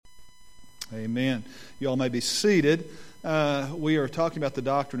Amen. You all may be seated. We are talking about the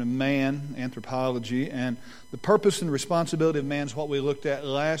doctrine of man, anthropology, and the purpose and responsibility of man is what we looked at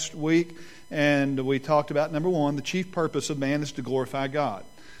last week. And we talked about, number one, the chief purpose of man is to glorify God.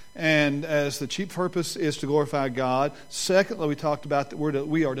 And as the chief purpose is to glorify God, secondly, we talked about that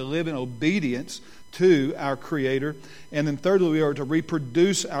we are to live in obedience to our Creator. And then thirdly, we are to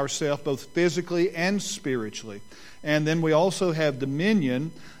reproduce ourselves both physically and spiritually. And then we also have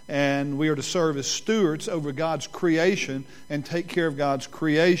dominion, and we are to serve as stewards over God's creation and take care of God's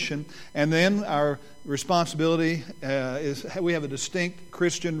creation. And then our responsibility is we have a distinct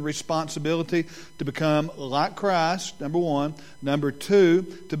Christian responsibility to become like Christ, number one. Number two,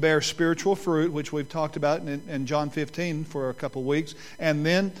 to bear spiritual fruit, which we've talked about in John 15 for a couple weeks. And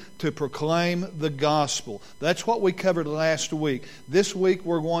then to proclaim the gospel. That's what we covered last week. This week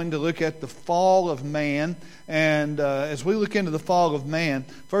we're going to look at the fall of man. And as we look into the fall of man,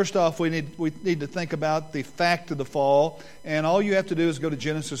 first off, we need to think about the fact of the fall. And all you have to do is go to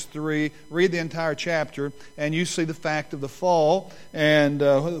Genesis 3, read the entire chapter, and you see the fact of the fall and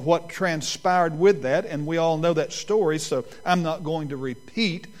what transpired with that. And we all know that story, so I'm not going to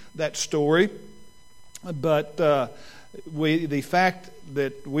repeat that story. But the fact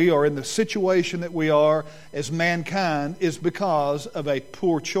that we are in the situation that we are as mankind is because of a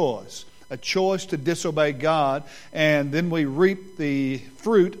poor choice. A choice to disobey God, and then we reap the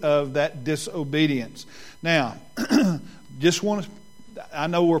fruit of that disobedience. Now, I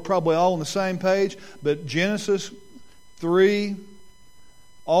know we're probably all on the same page, but Genesis 3,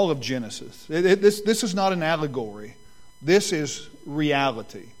 all of Genesis, this is not an allegory. This is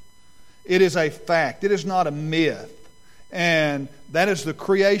reality. It is a fact. It is not a myth. And that is the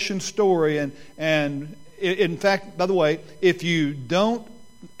creation story. And in fact, by the way, if you don't,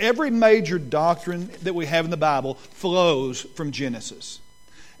 every major doctrine that we have in the Bible flows from Genesis.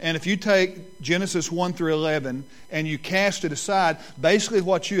 And if you take Genesis 1 through 11 and you cast it aside, basically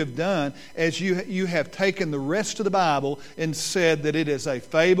what you have done is you have taken the rest of the Bible and said that it is a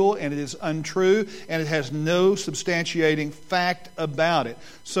fable and it is untrue and it has no substantiating fact about it.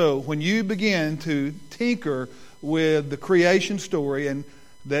 So when you begin to tinker with the creation story and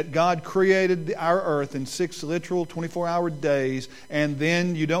that God created our earth in 6 literal 24-hour days, and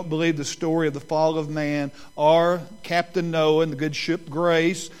then you don't believe the story of the fall of man or Captain Noah and the good ship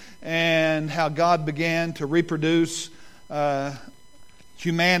Grace and how God began to reproduce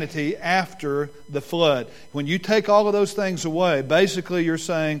humanity after the flood. When you take all of those things away, basically you're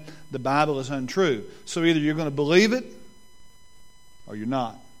saying the Bible is untrue. So either you're going to believe it or you're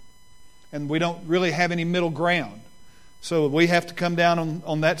not. And we don't really have any middle ground. So we have to come down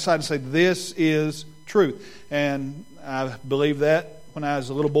on that side and say, this is truth. And I believed that when I was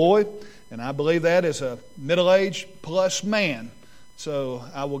a little boy, and I believe that as a middle-aged plus man. So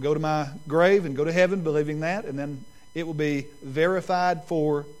I will go to my grave and go to heaven believing that, and then it will be verified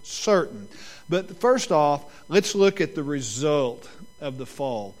for certain. But first off, let's look at the result of the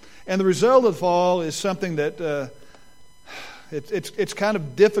fall. And the result of the fall is something that it's kind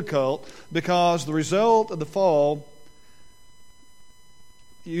of difficult, because the result of the fall,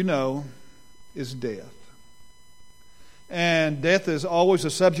 is death. And death is always a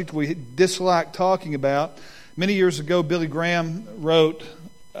subject we dislike talking about. Many years ago, Billy Graham wrote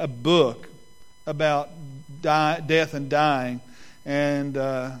a book about death and dying. And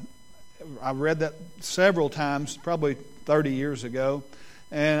I read that several times, probably 30 years ago.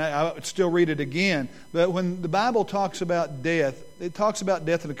 And I would still read it again. But when the Bible talks about death, it talks about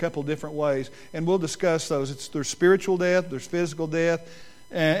death in a couple different ways. And we'll discuss those. There's spiritual death, there's physical death,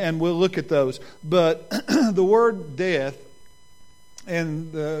 and we'll look at those. But the word death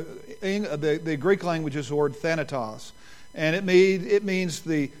in the Greek language is the word thanatos. And it means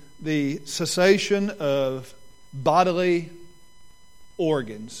the cessation of bodily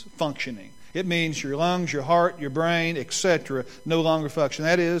organs functioning. It means your lungs, your heart, your brain, etc. no longer function.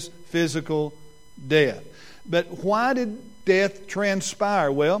 That is physical death. But why did death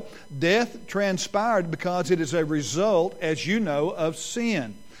transpire? Well, death transpired because it is a result, as you know, of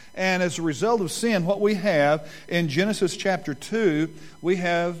sin. And as a result of sin, what we have in Genesis chapter 2, we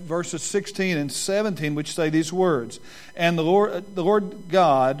have verses 16 and 17, which say these words. And the Lord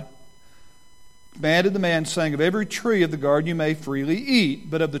God commanded the man, saying, of every tree of the garden you may freely eat,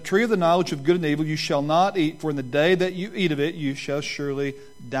 but of the tree of the knowledge of good and evil you shall not eat, for in the day that you eat of it you shall surely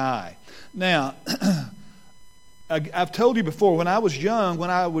die. Now, I've told you before, when I was young, when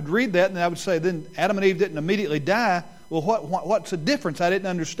I would read that and I would say, then Adam and Eve didn't immediately die. Well, what's the difference? I didn't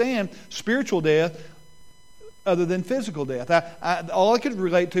understand spiritual death other than physical death. All I could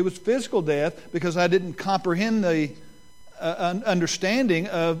relate to was physical death because I didn't comprehend the understanding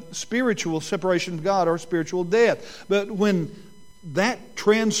of spiritual separation from God or spiritual death. But when that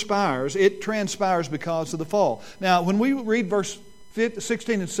transpires, it transpires because of the fall. Now, when we read verse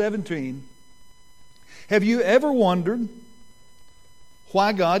 16 and 17, have you ever wondered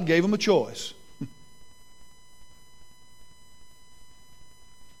why God gave them a choice?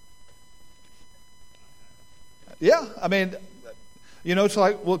 Yeah, I mean, it's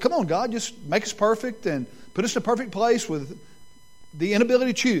like, well, come on, God, just make us perfect and put us in a perfect place with the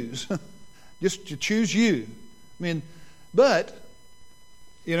inability to choose. Just to choose you. I mean, but,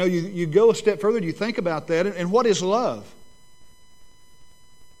 you go a step further and you think about that, and what is love?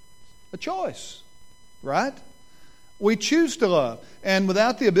 A choice, right? We choose to love. And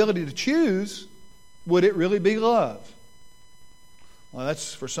without the ability to choose, would it really be love? Well,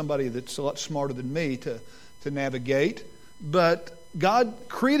 that's for somebody that's a lot smarter than me to navigate. But God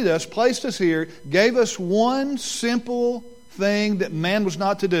created us, placed us here, gave us one simple thing that man was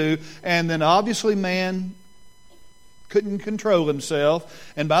not to do, and then obviously man couldn't control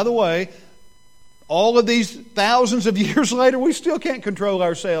himself. And by the way, all of these thousands of years later, we still can't control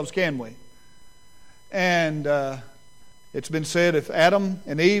ourselves, can we? And it's been said if Adam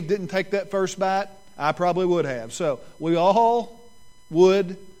and Eve didn't take that first bite, I probably would have. So we all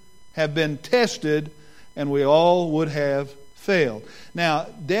would have been tested, and we all would have failed. Now,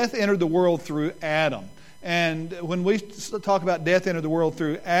 death entered the world through Adam. And when we talk about death entered the world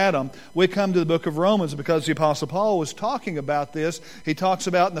through Adam, we come to the book of Romans because the Apostle Paul was talking about this. He talks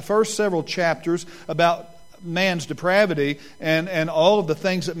about in the first several chapters about man's depravity and all of the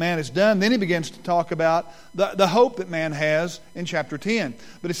things that man has done. Then he begins to talk about the hope that man has in chapter 10.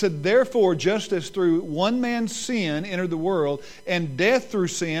 But he said, therefore, just as through one man's sin entered the world, and death through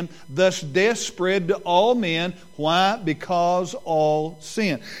sin, thus death spread to all men. Why? Because all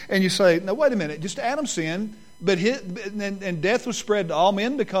sin. And you say, now wait a minute, just Adam sinned, and death was spread to all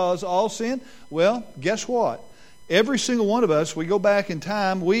men because all sin? Well, guess what? Every single one of us, we go back in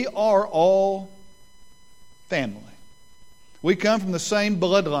time, we are all family. We come from the same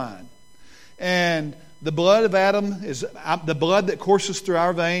bloodline. And the blood of Adam is the blood that courses through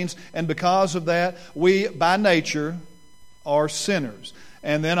our veins, and because of that, we, by nature, are sinners.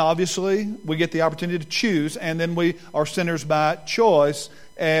 And then, obviously, we get the opportunity to choose, and then we are sinners by choice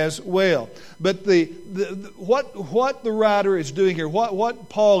as well. But what the writer is doing here, what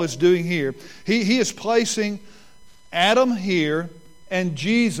Paul is doing here, he is placing Adam here and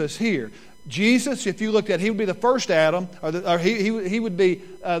Jesus here. Jesus, if you looked at, he would be the first Adam, or he would be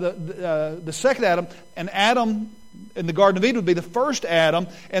the second Adam, and Adam in the Garden of Eden would be the first Adam,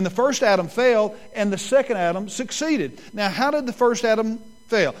 and the first Adam failed, and the second Adam succeeded. Now, how did the first Adam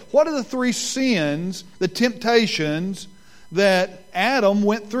fail? What are the three sins, the temptations that Adam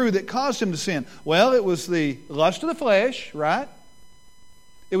went through that caused him to sin? Well, it was the lust of the flesh, right?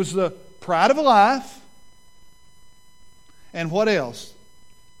 It was the pride of life, and what else?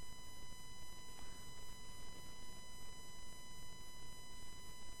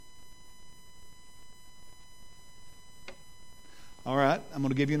 All right, I'm going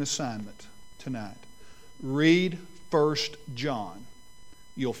to give you an assignment tonight. Read 1 John.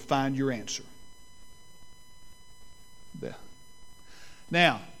 You'll find your answer. There.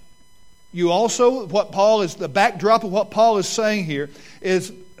 Now, you also, the backdrop of what Paul is saying here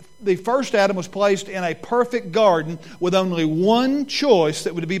is the first Adam was placed in a perfect garden with only one choice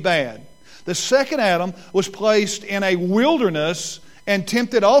that would be bad. The second Adam was placed in a wilderness and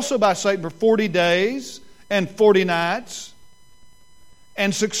tempted also by Satan for 40 days and 40 nights.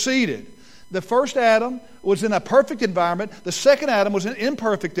 And succeeded. The first Adam was in a perfect environment. The second Adam was in an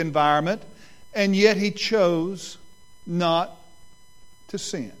imperfect environment. And yet he chose not to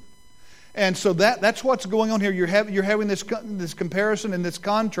sin. And so that's what's going on here. You're having this comparison and this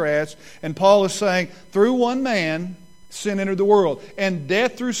contrast. And Paul is saying, through one man, sin entered the world. And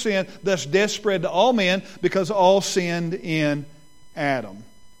death through sin, thus death spread to all men because all sinned in Adam.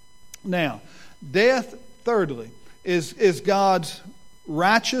 Now, death, thirdly, is God's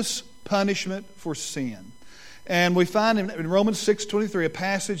righteous punishment for sin. And we find in Romans 6:23, a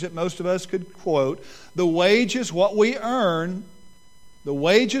passage that most of us could quote, the wages, what we earn, the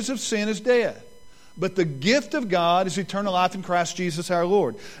wages of sin is death. But the gift of God is eternal life in Christ Jesus our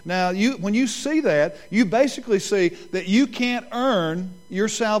Lord. Now, when you see that, you basically see that you can't earn your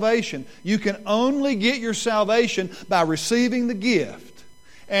salvation. You can only get your salvation by receiving the gift.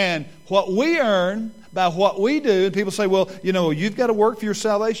 And what we earn by what we do, and people say, well, you've got to work for your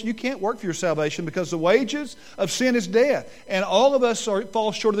salvation. You can't work for your salvation because the wages of sin is death. And all of us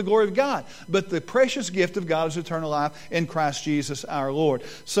fall short of the glory of God. But the precious gift of God is eternal life in Christ Jesus our Lord.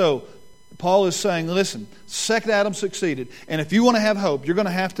 So, Paul is saying, listen, second Adam succeeded. And if you want to have hope, you're going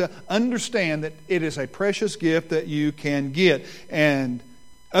to have to understand that it is a precious gift that you can get. And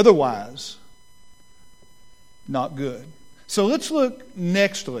otherwise, not good. So let's look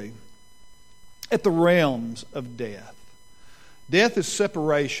nextly at the realms of death. Death is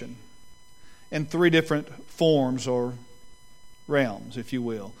separation in three different forms or realms, if you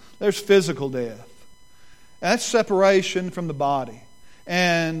will. There's physical death. That's separation from the body.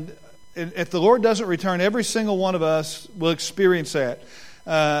 And if the Lord doesn't return, every single one of us will experience that.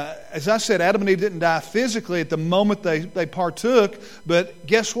 As I said, Adam and Eve didn't die physically at the moment they partook, but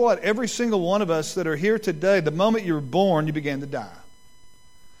guess what? Every single one of us that are here today, the moment you were born, you began to die.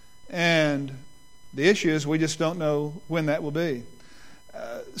 And the issue is we just don't know when that will be.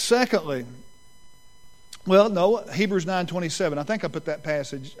 Secondly, Hebrews 9:27. I think I put that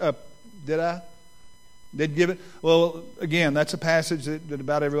passage up. Did I? Did give it? Well, again, that's a passage that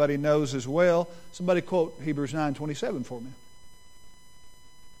about everybody knows as well. Somebody quote Hebrews 9:27 for me.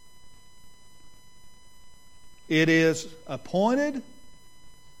 It is appointed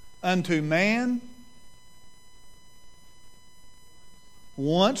unto man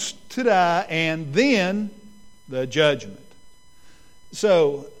once to die, and then the judgment.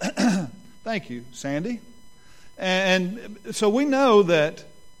 So, thank you, Sandy. And so we know that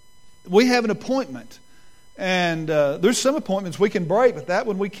we have an appointment. And there's some appointments we can break, but that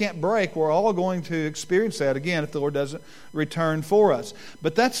one we can't break. We're all going to experience that again if the Lord doesn't return for us.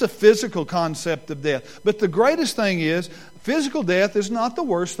 But that's a physical concept of death. But the greatest thing is, physical death is not the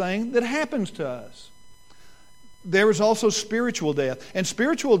worst thing that happens to us. There is also spiritual death. And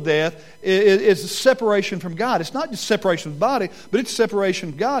spiritual death is separation from God. It's not just separation from the body, but it's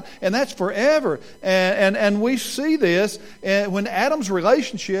separation from God. And that's forever. And we see this when Adam's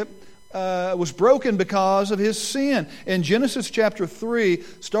relationship was broken because of his sin. In Genesis chapter 3,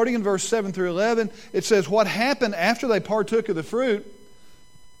 starting in verse 7 through 11, it says, what happened after they partook of the fruit?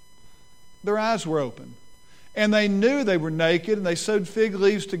 Their eyes were opened. And they knew they were naked, and they sewed fig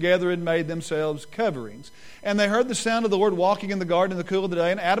leaves together and made themselves coverings. And they heard the sound of the Lord walking in the garden in the cool of the day,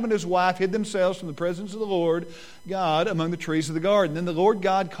 and Adam and his wife hid themselves from the presence of the Lord God among the trees of the garden. Then the Lord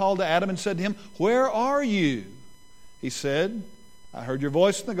God called to Adam and said to him, where are you? He said, I heard your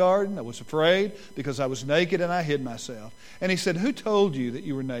voice in the garden. I was afraid because I was naked and I hid myself. And he said, who told you that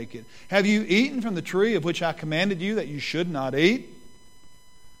you were naked? Have you eaten from the tree of which I commanded you that you should not eat?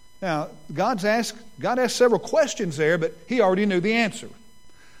 Now, God asked several questions there, but he already knew the answer.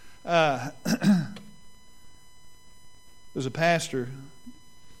 There's a pastor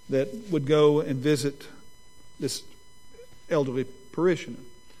that would go and visit this elderly parishioner.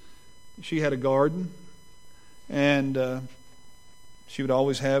 She had a garden, and she would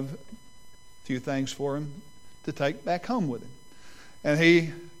always have a few things for him to take back home with him. And he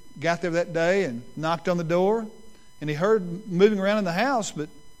got there that day and knocked on the door, and he heard moving around in the house, but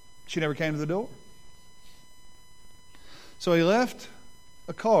she never came to the door. So he left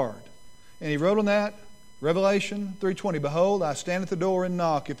a card, and he wrote on that, Revelation 3:20, behold, I stand at the door and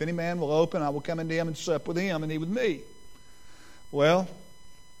knock. If any man will open, I will come into him and sup with him, and he with me. Well,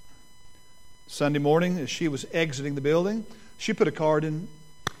 Sunday morning, as she was exiting the building, she put a card in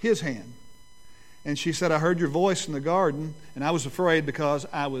his hand. And she said, I heard your voice in the garden, and I was afraid because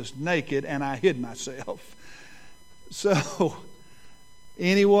I was naked and I hid myself. So,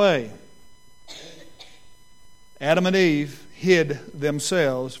 anyway, Adam and Eve hid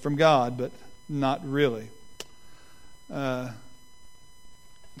themselves from God, but not really. Let's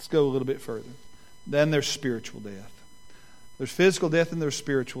go a little bit further. Then there's spiritual death. There's physical death and there's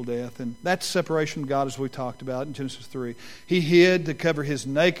spiritual death. And that's separation from God, as we talked about in Genesis 3. He hid to cover his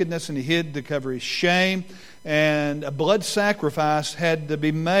nakedness, and he hid to cover his shame. And a blood sacrifice had to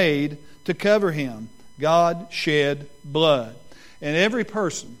be made to cover him. God shed blood. And every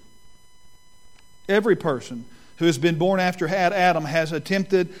person who has been born after Adam has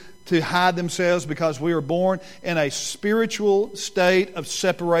attempted to hide themselves because we were born in a spiritual state of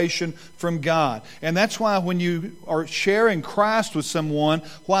separation from God. And that's why when you are sharing Christ with someone,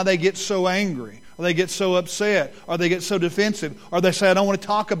 why they get so angry, or they get so upset, or they get so defensive, or they say, I don't want to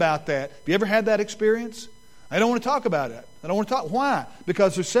talk about that. Have you ever had that experience? I don't want to talk about it. I don't want to talk. Why?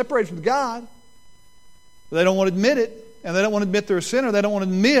 Because they're separated from God. They don't want to admit it, and they don't want to admit they're a sinner. They don't want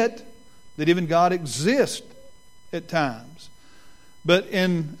to admit that even God exists at times. But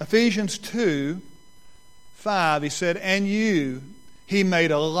in Ephesians 2:5, he said, and you he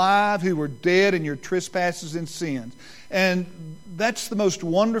made alive who were dead in your trespasses and sins. And that's the most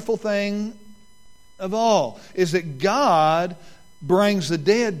wonderful thing of all, is that God brings the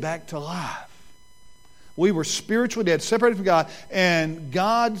dead back to life. We were spiritually dead, separated from God, and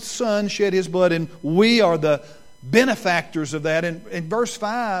God's Son shed His blood, and we are the benefactors of that. And verse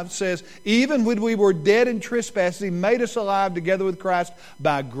 5 says, even when we were dead in trespasses, He made us alive together with Christ.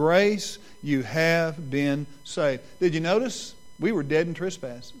 By grace you have been saved. Did you notice? We were dead in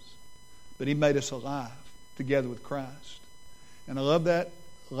trespasses, but He made us alive together with Christ. And I love that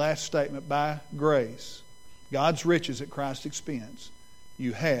last statement, by grace, God's riches at Christ's expense,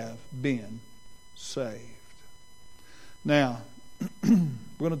 you have been saved. Now,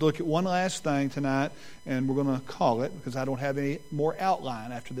 we're going to look at one last thing tonight, and we're going to call it, because I don't have any more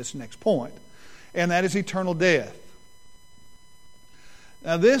outline after this next point, and that is eternal death.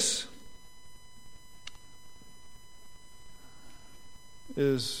 Now, this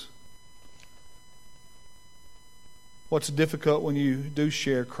is what's difficult when you do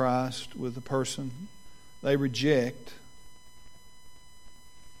share Christ with a person they reject,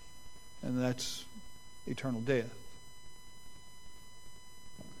 and that's eternal death.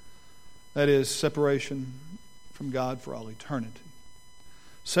 That is separation from God for all eternity.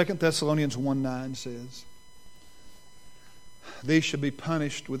 2 Thessalonians 1:9 says, these shall be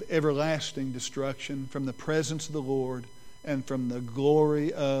punished with everlasting destruction from the presence of the Lord and from the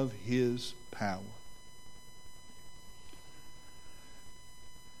glory of His power.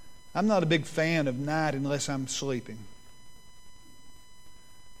 I'm not a big fan of night unless I'm sleeping.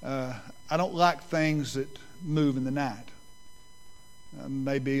 I don't like things that move in the night.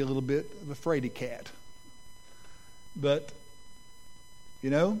 Maybe a little bit of a fraidy cat. But,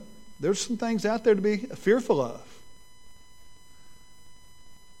 there's some things out there to be fearful of.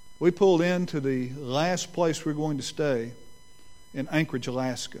 We pulled into the last place we're going to stay in Anchorage,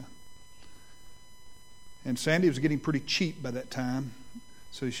 Alaska. And Sandy was getting pretty cheap by that time.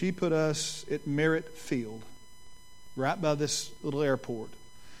 So she put us at Merritt Field, right by this little airport.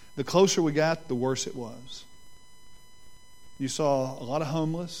 The closer we got, the worse it was. You saw a lot of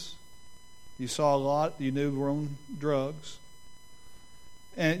homeless. You saw a lot you knew were on drugs.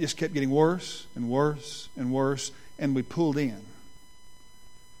 And it just kept getting worse and worse and worse. And we pulled in.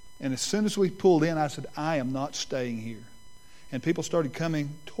 And as soon as we pulled in, I said, I am not staying here. And people started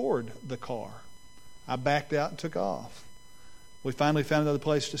coming toward the car. I backed out and took off. We finally found another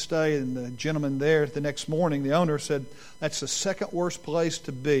place to stay, and the gentleman there the next morning, the owner, said, that's the second worst place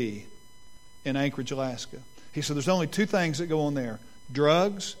to be in Anchorage, Alaska. He said, there's only two things that go on there,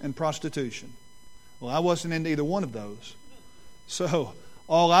 drugs and prostitution. Well, I wasn't into either one of those. So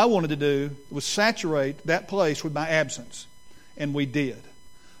all I wanted to do was saturate that place with my absence, and we did.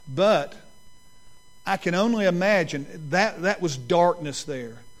 But I can only imagine that was darkness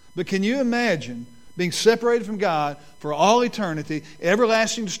there. But can you imagine being separated from God for all eternity,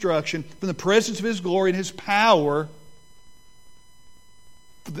 everlasting destruction, from the presence of His glory and His power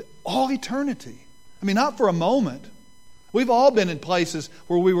for all eternity? I mean, not for a moment. We've all been in places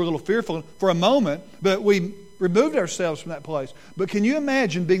where we were a little fearful for a moment, but we removed ourselves from that place. But can you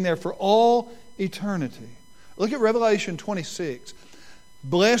imagine being there for all eternity? Look at Revelation 26.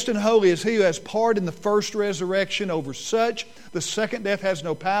 Blessed and holy is he who has part in the first resurrection. Over such the second death has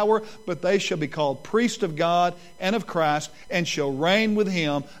no power, but they shall be called priests of God and of Christ, and shall reign with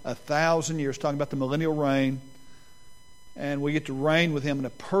Him 1,000 years. Talking about the millennial reign. And we get to reign with Him in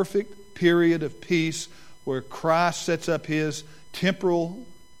a perfect period of peace where Christ sets up His temporal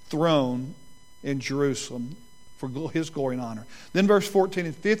throne in Jerusalem for His glory and honor. Then verse 14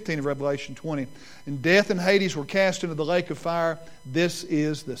 and 15 of Revelation 20. And death and Hades were cast into the lake of fire. This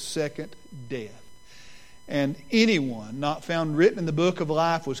is the second death. And anyone not found written in the book of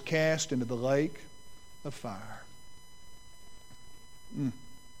life was cast into the lake of fire.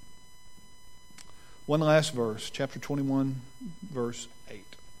 One last verse, chapter 21, verse 8.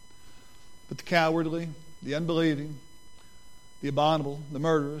 But the cowardly, the unbelieving, the abominable, the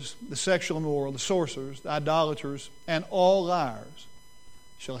murderers, the sexual immoral, the sorcerers, the idolaters, and all liars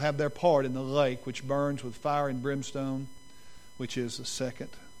shall have their part in the lake which burns with fire and brimstone, which is the second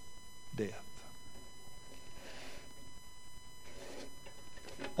death.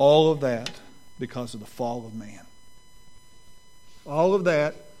 All of that because of the fall of man. All of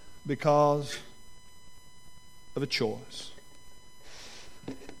that because of a choice.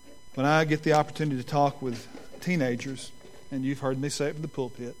 When I get the opportunity to talk with teenagers, and you've heard me say it from the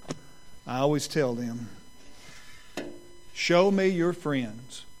pulpit, I always tell them, show me your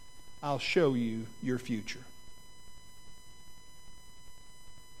friends, I'll show you your future.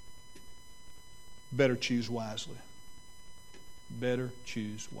 Better choose wisely. Better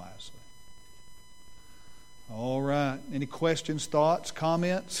choose wisely. All right. Any questions, thoughts,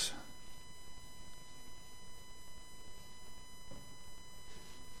 comments?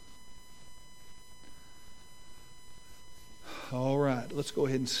 All right, let's go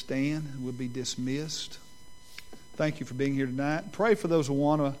ahead and stand, and we'll be dismissed. Thank you for being here tonight. Pray for those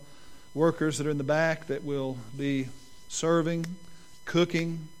Awana workers that are in the back that will be serving,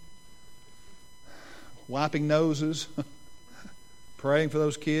 cooking, wiping noses, praying for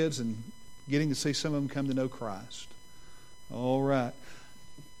those kids, and getting to see some of them come to know Christ. All right.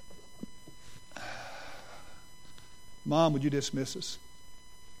 Mom, would you dismiss us?